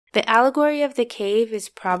The allegory of the cave is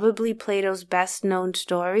probably Plato's best-known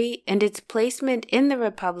story, and its placement in the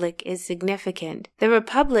Republic is significant. The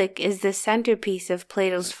Republic is the centerpiece of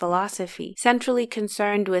Plato's philosophy, centrally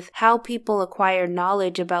concerned with how people acquire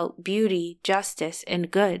knowledge about beauty, justice,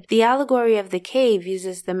 and good. The allegory of the cave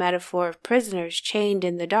uses the metaphor of prisoners chained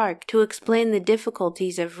in the dark to explain the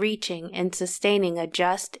difficulties of reaching and sustaining a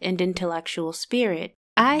just and intellectual spirit.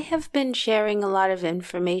 I have been sharing a lot of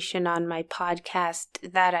information on my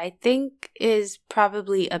podcast that I think is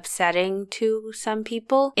probably upsetting to some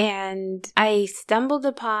people, and I stumbled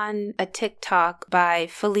upon a TikTok by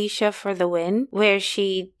Felicia for the Win where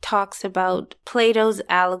she talks about Plato's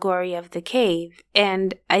allegory of the cave,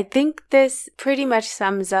 and I think this pretty much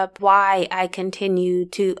sums up why I continue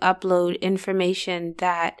to upload information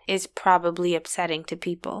that is probably upsetting to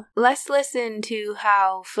people. Let's listen to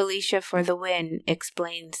how Felicia for the Win explains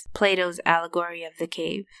Plato's allegory of the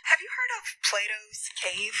cave. Have you heard of Plato's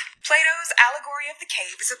cave? Plato's allegory of the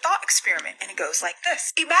cave is a thought experiment, and it goes like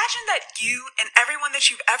this. Imagine that you and everyone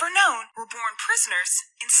that you've ever known were born prisoners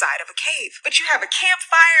inside of a cave. But you have a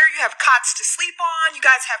campfire, you have cots to sleep on, you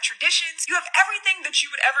guys have traditions, you have everything that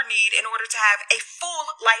you would ever need in order to have a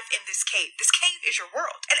full life in this cave. This cave is your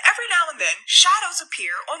world. And every now and then, shadows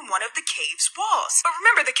appear on one of the cave's walls. But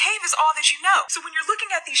remember, the cave is all that you know. So when you're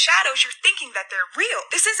looking at these shadows, you're thinking that they're real.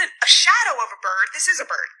 This isn't a shadow of a bird, this is a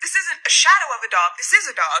bird. This isn't a shadow of a dog, this is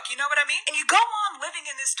a dog, you know what I mean? And you go on living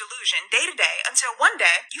in this delusion day to day until one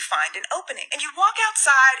day you find an opening. And you walk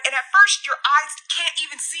outside, and at first your eyes can't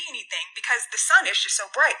even see anything because the sun is just so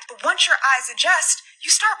bright. But once your eyes adjust, you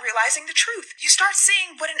start realizing the truth. You start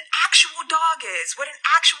seeing what an actual dog is, what an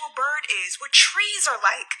actual bird is, what trees are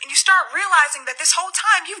like. And you start realizing that this whole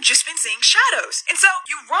time you've just been seeing shadows. And so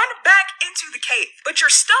you run back into the cave, but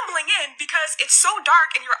you're stumbling in because it's so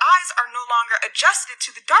dark and your eyes are no longer adjusted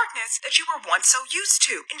to the darkness that you were once so used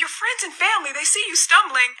to. And your friends and family, they see you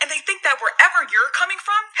stumbling and they think that wherever you're coming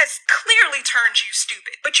from has clearly turned you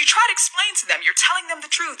stupid. But you try to explain to them, you're telling them the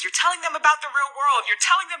truth, you're telling them about the real world, you're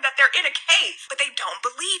telling them that they're in a cave, but they don't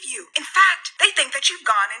believe you. In fact, they think that you've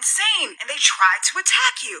gone insane and they try to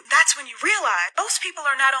attack you. That's when you realize most people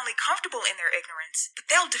are not only comfortable in their ignorance, but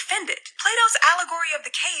they'll defend it. Plato's allegory of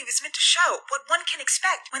the cave is meant to show what one can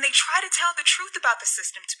expect when they try to tell the truth about the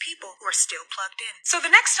system to people who are still plugged in. So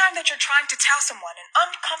the next time that you're trying to tell someone an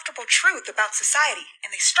uncomfortable truth about society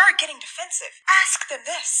and they start getting defensive, ask them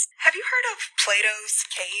this. Have you heard of Plato's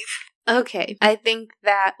cave? Okay, I think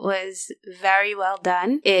that was very well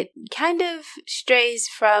done. It kind of strays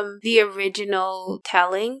from the original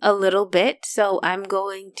telling a little bit, so I'm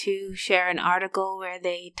going to share an article where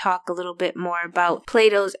they talk a little bit more about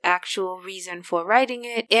Plato's actual reason for writing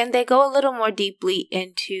it, and they go a little more deeply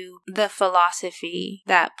into the philosophy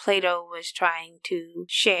that Plato was trying to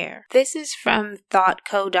share. This is from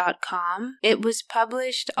thoughtco.com. It was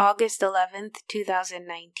published August 11th,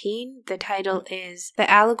 2019. The title is The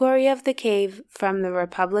Allegory of the Cave from the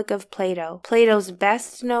Republic of Plato, Plato's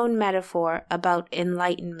best-known metaphor about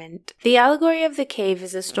enlightenment. The allegory of the cave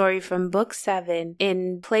is a story from Book 7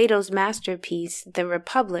 in Plato's masterpiece, The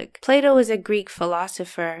Republic. Plato is a Greek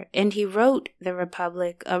philosopher, and he wrote The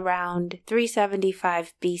Republic around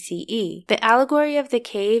 375 BCE. The allegory of the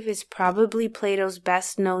cave is probably Plato's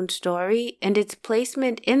best-known story, and its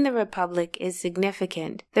placement in the Republic is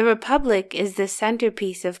significant. The Republic is the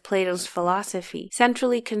centerpiece of Plato's philosophy,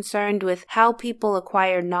 centrally concerned with how people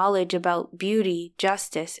acquire knowledge about beauty,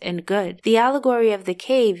 justice, and good. The allegory of the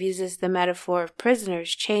cave uses the metaphor of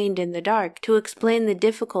prisoners chained in the dark to explain the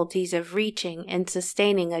difficulties of reaching and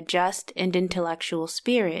sustaining a just and intellectual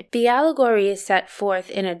spirit. The allegory is set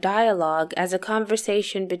forth in a dialogue as a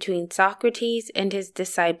conversation between Socrates and his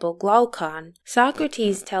disciple Glaucon.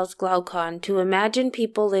 Socrates tells Glaucon to imagine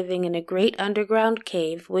people living in a great underground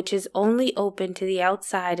cave which is only open to the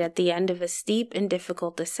outside at the end of a steep and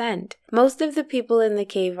difficult ascent. Most of the people in the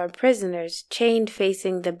cave are prisoners, chained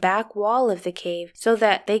facing the back wall of the cave so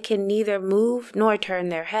that they can neither move nor turn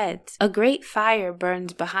their heads. A great fire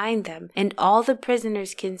burns behind them, and all the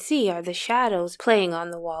prisoners can see are the shadows playing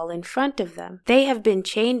on the wall in front of them. They have been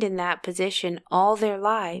chained in that position all their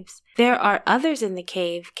lives. There are others in the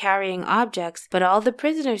cave carrying objects, but all the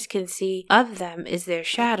prisoners can see of them is their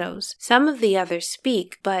shadows. Some of the others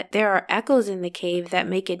speak, but there are echoes in the cave that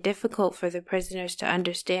make it difficult for the prisoners to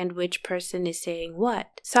understand which which person is saying what.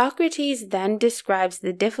 Socrates then describes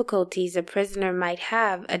the difficulties a prisoner might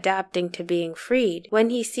have adapting to being freed. When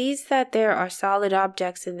he sees that there are solid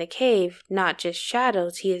objects in the cave, not just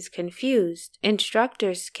shadows, he is confused.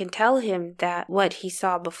 Instructors can tell him that what he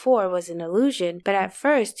saw before was an illusion, but at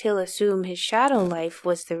first he'll assume his shadow life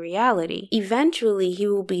was the reality. Eventually, he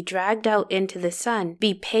will be dragged out into the sun,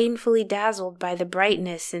 be painfully dazzled by the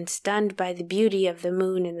brightness and stunned by the beauty of the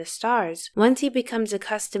moon and the stars. Once he becomes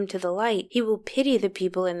accustomed to the light, he will pity the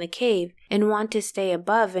people in the cave and want to stay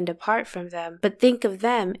above and apart from them, but think of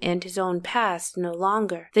them and his own past no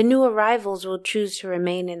longer. The new arrivals will choose to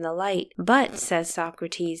remain in the light, but, says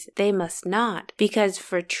Socrates, they must not, because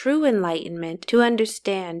for true enlightenment, to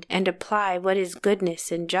understand and apply what is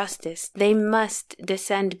goodness and justice, they must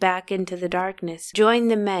descend back into the darkness, join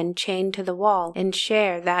the men chained to the wall, and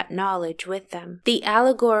share that knowledge with them. The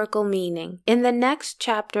allegorical meaning. In the next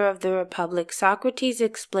chapter of the Republic, Socrates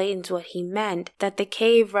explains what he meant, that the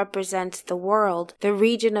cave represents the world, the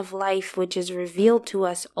region of life which is revealed to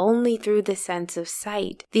us only through the sense of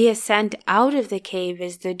sight. The ascent out of the cave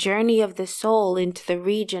is the journey of the soul into the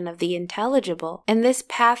region of the intelligible, and this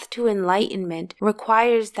path to enlightenment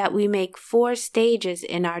requires that we make 4 stages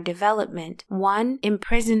in our development. 1.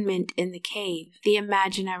 Imprisonment in the cave, the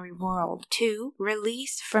imaginary world. 2.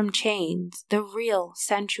 Release from chains, the real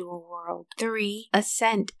sensual world. 3.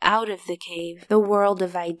 Ascent out of the cave, the world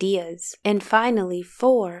of ideas. And finally,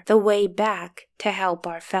 4. The way back to help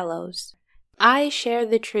our fellows. I share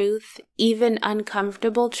the truth, even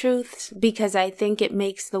uncomfortable truths, because I think it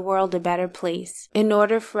makes the world a better place. In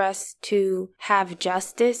order for us to have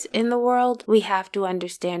justice in the world, we have to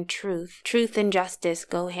understand truth. Truth and justice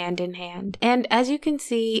go hand in hand. And as you can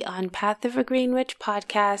see on Path of a Green Witch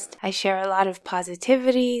podcast, I share a lot of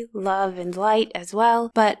positivity, love, and light as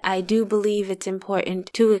well, but I do believe it's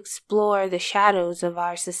important to explore the shadows of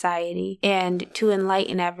our society and to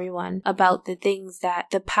enlighten everyone about the things that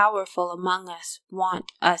the powerful among us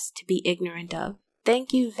want us to be ignorant of.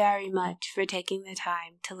 Thank you very much for taking the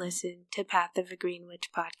time to listen to Path of a Green Witch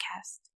podcast.